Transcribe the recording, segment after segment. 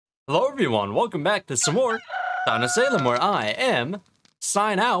Hello everyone, welcome back to some more Town of Salem, where I am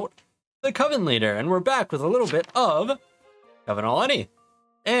Sign Out, the Coven leader, and we're back with a little bit of Coven Already.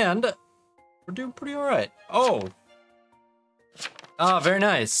 And we're doing pretty alright. Oh. Ah, very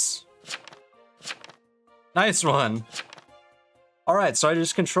nice. Nice one. Alright, so I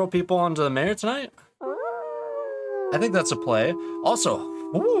just control people onto the mayor tonight? I think that's a play. Also,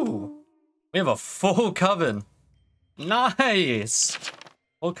 ooh, we have a full coven. Nice.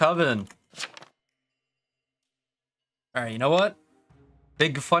 Full coven. Alright, you know what?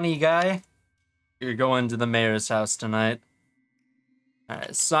 Big funny guy. You're going to the mayor's house tonight.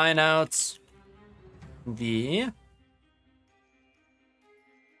 Alright, sign out the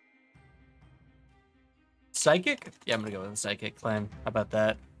psychic? Yeah, I'm gonna go with the psychic claim. How about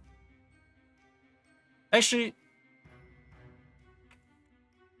that? Actually,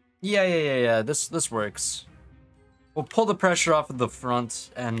 yeah. This works. We'll pull the pressure off of the front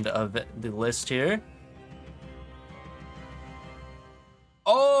end of the list here.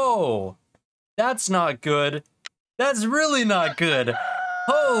 Oh, that's not good. That's really not good.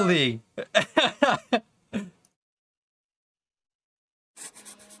 Holy.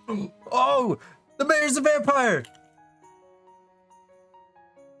 Oh, the mayor's a vampire.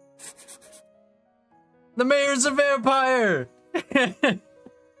 The mayor's a vampire.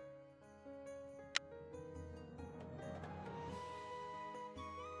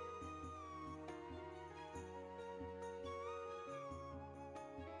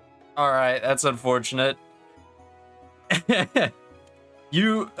 All right, that's unfortunate.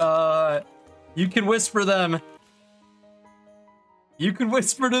 You can whisper them. You can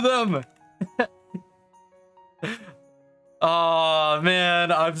whisper to them. Oh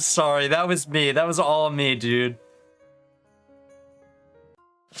man, I'm sorry. That was me. That was all me, dude.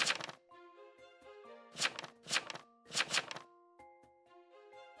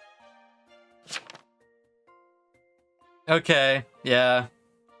 Okay, yeah.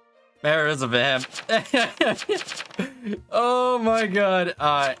 Mayor is a vamp. Oh my god.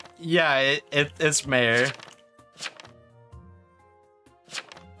 Yeah, it's Mayor.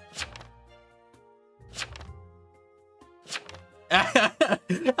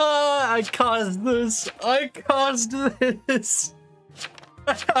 I caused this. I caused this.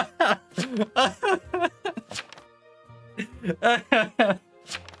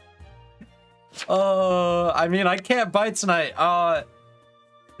 Oh, I mean, I can't bite tonight.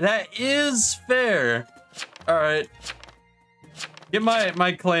 That is fair. All right. Get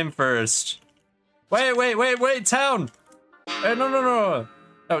my claim first. Wait, town. No,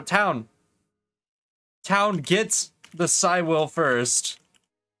 town. Town gets the Psy-Will first.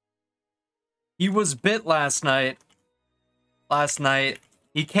 He was bit last night.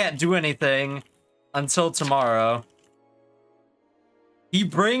 He can't do anything until tomorrow. He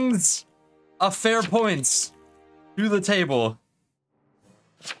brings a fair points to the table.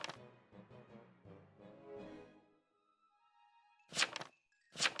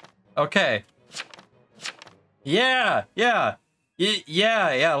 Okay. Yeah. Let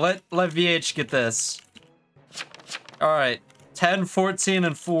VH get this. All right. 10, 14,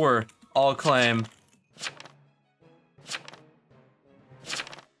 and 4 all claim.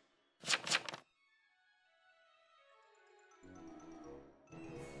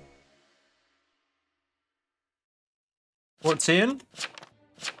 $14?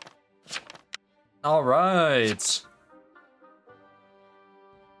 All right.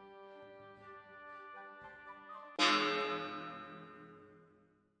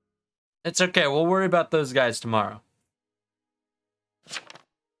 It's okay. We'll worry about those guys tomorrow.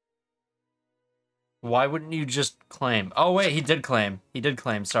 Why wouldn't you just claim? Oh, wait, he did claim.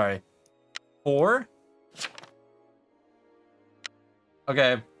 Sorry. 4?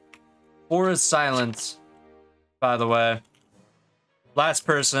 Okay. 4 is silent, by the way. Last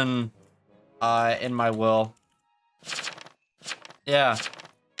person in my will. Yeah.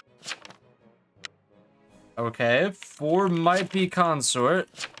 Okay, 4 might be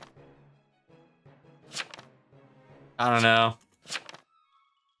consort. I don't know.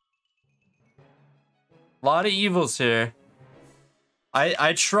 A lot of evils here.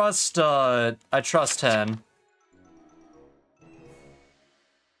 I trust 10.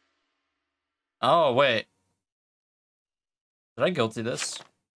 Oh, wait. Did I guilty this?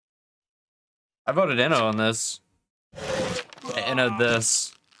 I voted Inno on this. I Inno'd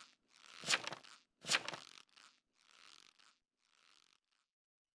this.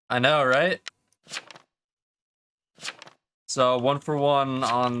 I know, right? So 1 for 1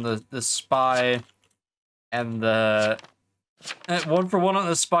 on the spy and the 1 for 1 on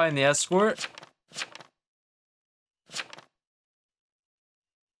the spy and the escort.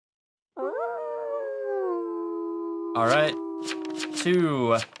 All right.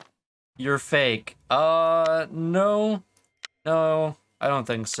 2. You're fake. No. No, I don't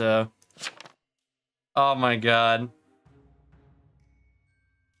think so. Oh my god.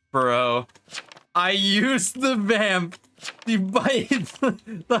 Bro. I used the vamp to bite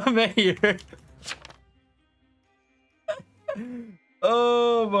the mayor.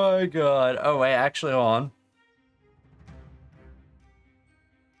 Oh my god. Oh wait, actually hold on.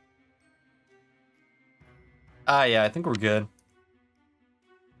 Ah yeah, I think we're good.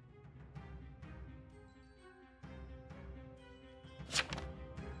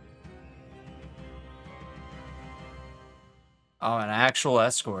 Oh, an actual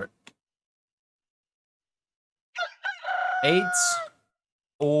escort. 8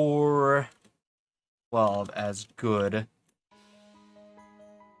 or 12 as good.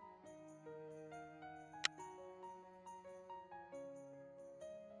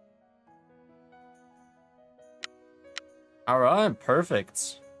 All right, perfect.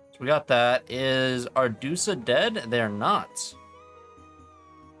 So we got that. Is Ardusa dead? They're not.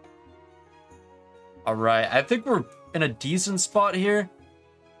 All right, I think we're in a decent spot here.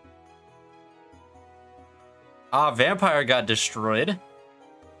 Ah, Vampire got destroyed.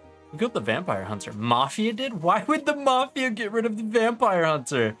 Who killed the Vampire Hunter? Mafia did? Why would the Mafia get rid of the Vampire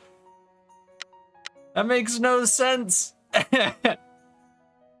Hunter? That makes no sense.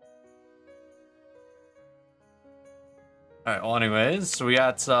 Alright, well anyways, so we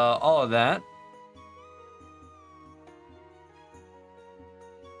got all of that.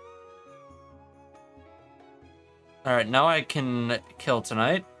 Alright, now I can kill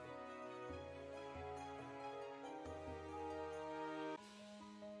tonight.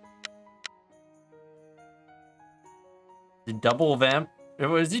 The double vamp...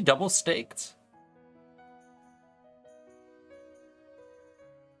 Was he double staked?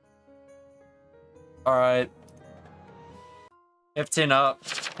 Alright. 15 up.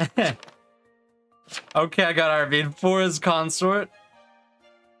 Okay, I got Arvine for his consort.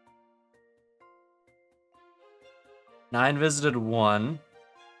 9 visited 1.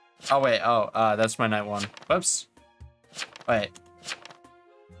 Oh, wait. Oh, that's my night 1. Whoops. Wait.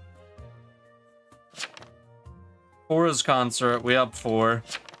 4 is consort. We up 4.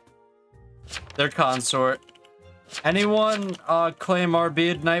 Their consort. Anyone claim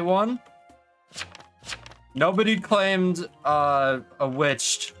RB night 1? Nobody claimed a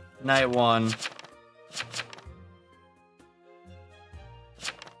witched night 1.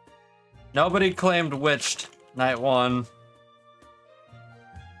 Nobody claimed witched night 1.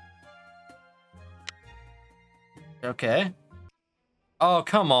 Okay. Oh,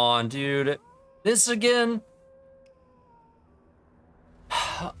 come on, dude. This again?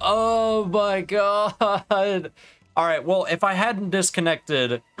 Oh my god. All right, well, if I hadn't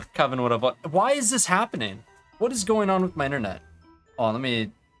disconnected, Coven would have... Why is this happening? What is going on with my internet? Oh, let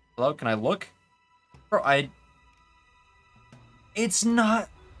me... Hello, can I look? Bro, It's not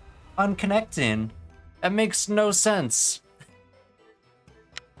unconnecting. That makes no sense.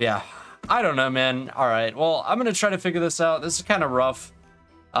 Yeah, I don't know, man. All right, well, I'm gonna try to figure this out. This is kind of rough.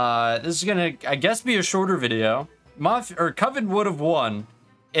 This is gonna, I guess, be a shorter video. Coven would have won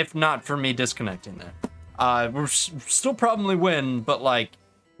if not for me disconnecting there. We're still probably win, but like,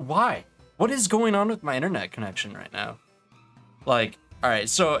 why? What is going on with my internet connection right now? Like, all right,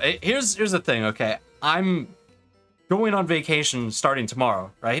 so here's the thing, okay? I'm going on vacation starting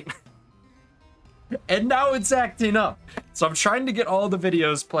tomorrow, right? And now it's acting up. So I'm trying to get all the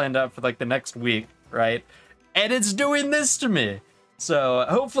videos planned out for like the next week, right? And it's doing this to me. So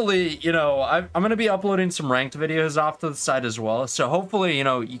hopefully, you know, I'm gonna be uploading some ranked videos off to the side as well. So hopefully, you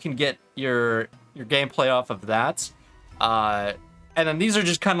know, you can get your gameplay off of that. And then these are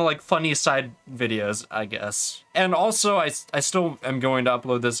just kind of like funny side videos, I guess. And also, I still am going to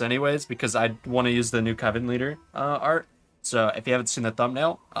upload this anyways because I want to use the new Coven leader art. So if you haven't seen the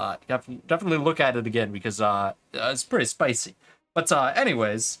thumbnail, definitely look at it again because it's pretty spicy. But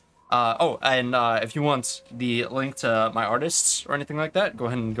anyways, oh, and if you want the link to my artists or anything like that, go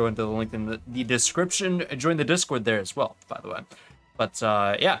ahead and go into the link in the description. Join the Discord there as well, by the way. But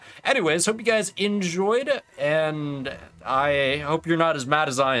yeah, anyways, hope you guys enjoyed, and I hope you're not as mad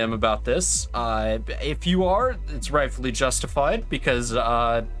as I am about this. If you are, it's rightfully justified because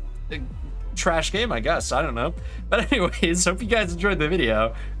trash game, I guess. I don't know. But anyways, hope you guys enjoyed the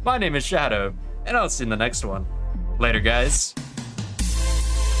video. My name is Shadow, and I'll see you in the next one. Later, guys.